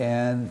deal,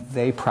 and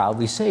they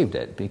proudly saved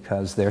it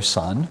because their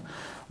son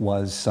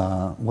was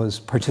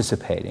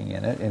participating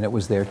in it, and it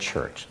was their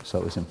church, so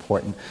it was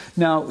important.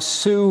 Now,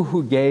 Sue,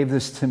 who gave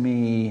this to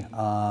me,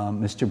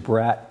 Mr.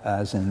 Brett,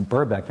 as in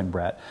Burbeck and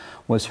Brett,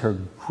 was her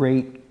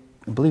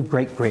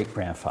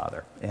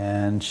great-great-grandfather,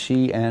 and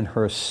she and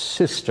her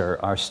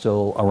sister are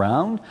still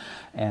around,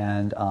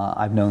 and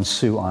I've known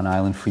Sue on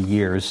island for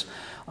years,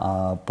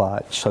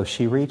 so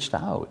she reached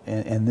out,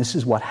 and this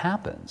is what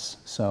happens.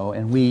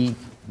 And we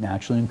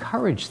naturally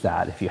encourage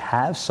that. If you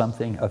have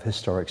something of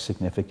historic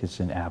significance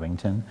in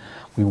Abington,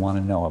 we want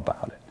to know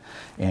about it.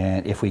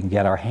 And if we can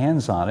get our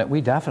hands on it,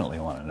 we definitely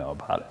want to know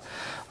about it.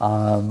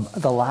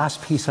 The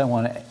last piece I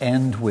want to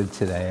end with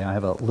today, I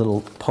have a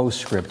little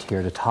postscript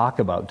here to talk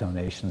about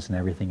donations and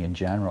everything in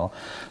general,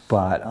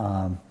 but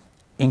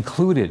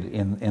included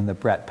in the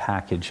Brett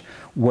package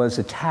was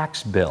a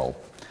tax bill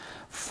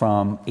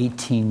from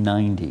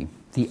 1890.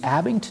 The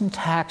Abington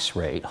tax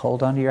rate,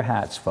 hold on to your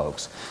hats,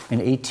 folks, in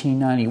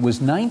 1890 was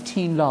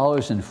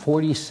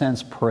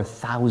 $19.40 per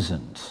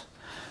thousand.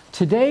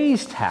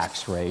 Today's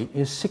tax rate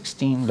is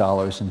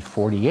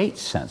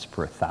 $16.48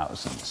 per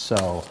thousand.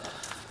 So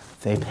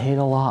they paid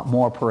a lot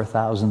more per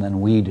thousand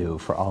than we do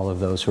for all of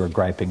those who are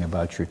griping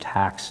about your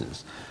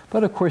taxes.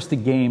 But of course the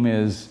game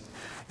is,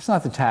 it's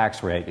not the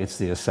tax rate, it's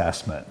the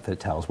assessment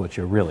that tells what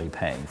you're really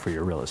paying for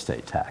your real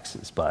estate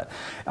taxes. But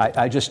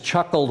I just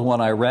chuckled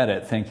when I read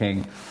it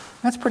thinking,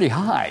 that's pretty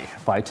high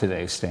by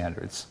today's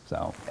standards.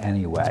 So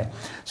anyway,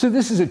 so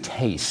this is a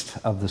taste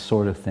of the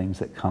sort of things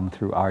that come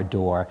through our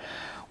door.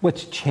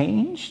 What's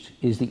changed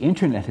is the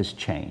internet has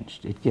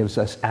changed. It gives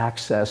us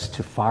access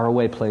to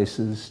faraway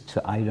places,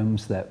 to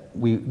items that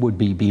would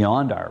be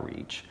beyond our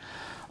reach.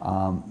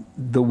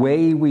 The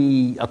way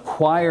we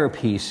acquire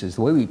pieces,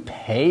 the way we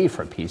pay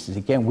for pieces,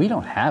 again, we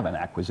don't have an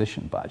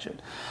acquisition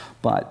budget.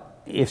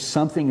 But if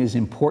something is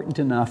important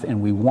enough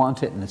and we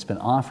want it and it's been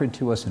offered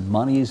to us and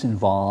money is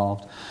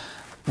involved,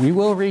 we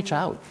will reach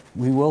out.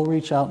 We will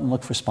reach out and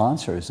look for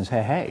sponsors and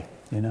say, hey,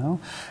 you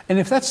know? And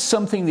if that's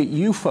something that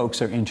you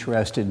folks are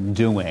interested in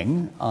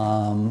doing,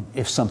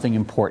 if something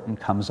important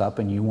comes up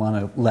and you want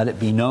to let it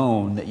be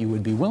known that you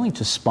would be willing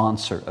to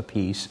sponsor a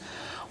piece,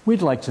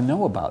 we'd like to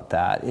know about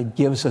that. It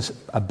gives us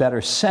a better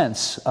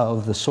sense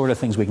of the sort of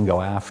things we can go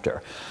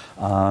after.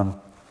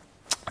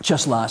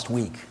 Just last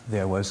week,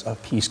 there was a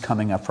piece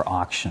coming up for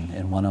auction,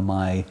 and one of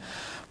my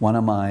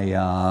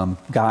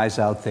guys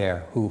out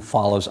there who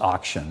follows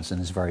auctions and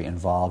is very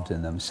involved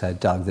in them said,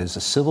 Doug, there's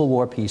a Civil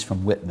War piece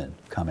from Whitman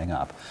coming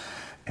up,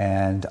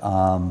 and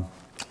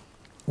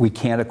we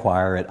can't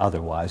acquire it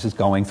otherwise. It's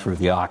going through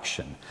the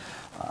auction.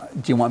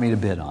 Do you want me to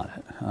bid on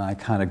it? I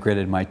kind of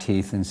gritted my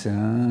teeth and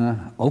said,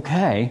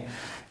 okay.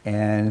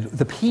 And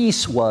the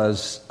piece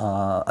was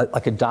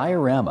like a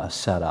diorama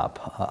set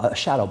up, a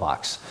shadow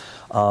box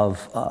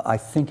of, I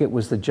think it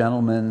was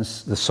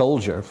the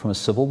soldier from a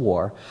Civil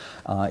War.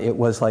 It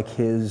was like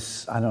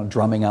his, I don't know,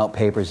 drumming out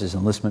papers, his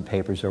enlistment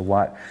papers or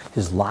what,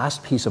 his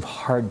last piece of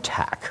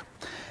hardtack,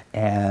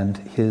 and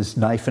his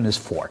knife and his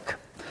fork,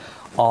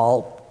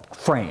 all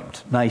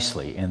framed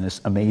nicely in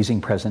this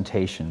amazing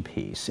presentation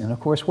piece. And of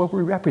course, what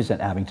we represent,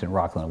 Abington,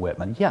 Rockland, and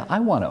Whitman, yeah, I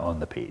want to own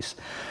the piece.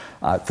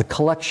 The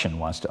collection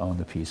wants to own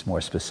the piece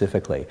more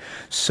specifically.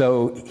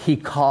 So he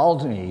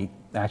called me,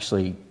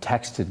 actually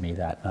texted me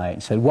that night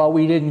and said, well,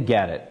 we didn't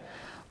get it.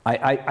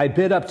 I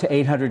bid up to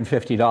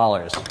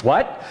 $850.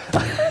 What?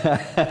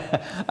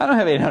 I don't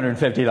have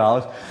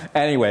 $850.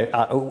 Anyway,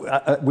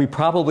 we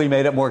probably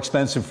made it more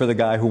expensive for the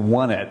guy who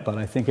won it, but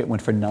I think it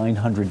went for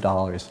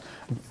 $900.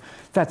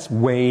 That's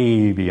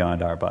way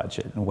beyond our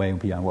budget and way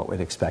beyond what we'd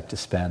expect to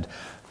spend.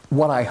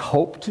 What I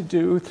hope to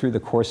do through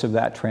the course of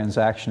that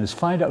transaction is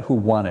find out who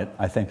won it.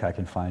 I think I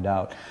can find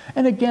out.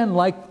 And again,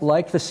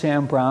 like the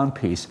Sam Brown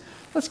piece,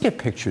 let's get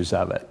pictures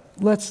of it.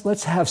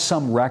 Let's have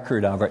some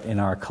record of it in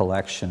our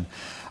collection.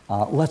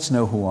 Let's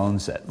know who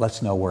owns it.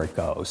 Let's know where it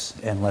goes.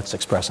 And let's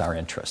express our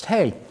interest.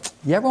 Hey,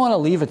 you ever want to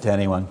leave it to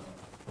anyone?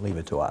 Leave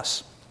it to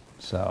us.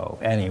 So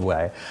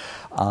anyway,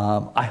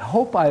 I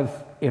hope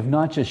if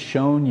not just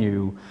shown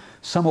you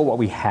some of what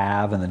we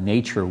have and the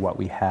nature of what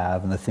we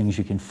have and the things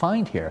you can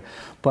find here,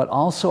 but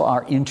also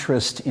our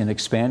interest in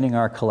expanding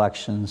our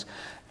collections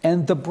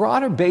and the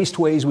broader based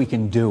ways we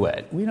can do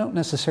it. We don't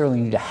necessarily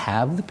need to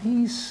have the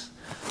piece.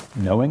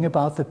 Knowing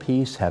about the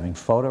piece, having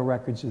photo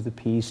records of the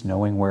piece,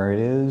 knowing where it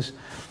is,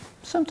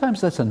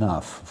 sometimes that's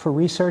enough. For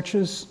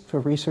researchers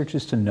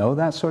to know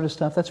that sort of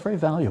stuff, that's very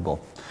valuable.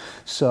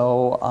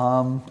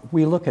 So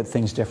we look at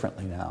things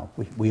differently now.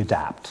 We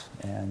adapt,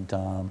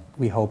 and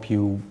we hope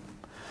you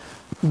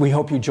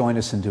join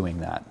us in doing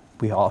that.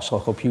 We also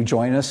hope you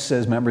join us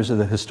as members of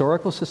the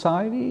Historical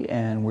Society,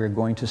 and we're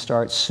going to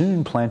start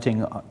soon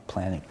planning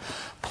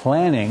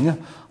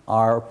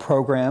our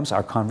programs,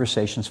 our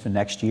conversations for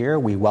next year.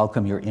 We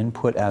welcome your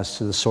input as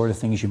to the sort of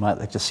things you might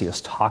like to see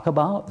us talk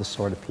about, the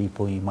sort of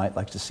people you might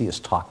like to see us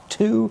talk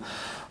to,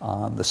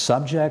 the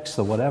subjects,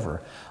 the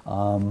whatever.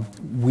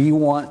 We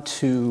want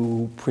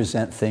to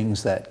present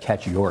things that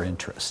catch your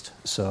interest,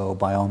 so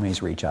by all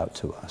means reach out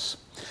to us.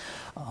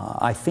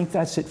 I think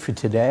that's it for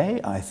today.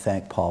 I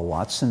thank Paul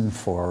Watson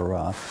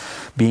for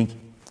being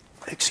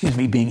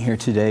here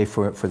today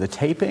for the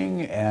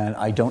taping, and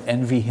I don't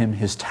envy him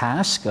his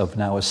task of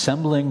now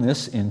assembling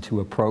this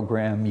into a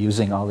program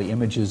using all the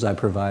images I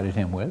provided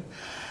him with.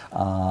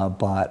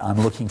 But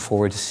I'm looking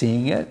forward to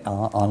seeing it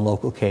on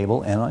local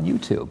cable and on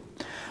YouTube.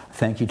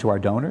 Thank you to our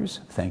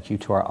donors, thank you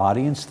to our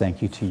audience,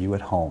 thank you to you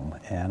at home.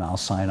 And I'll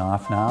sign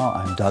off now.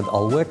 I'm Doug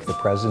Ulwick, the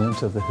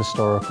president of the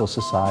Historical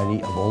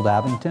Society of Old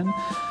Abington,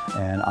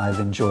 and I've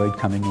enjoyed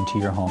coming into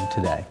your home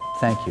today.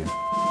 Thank you.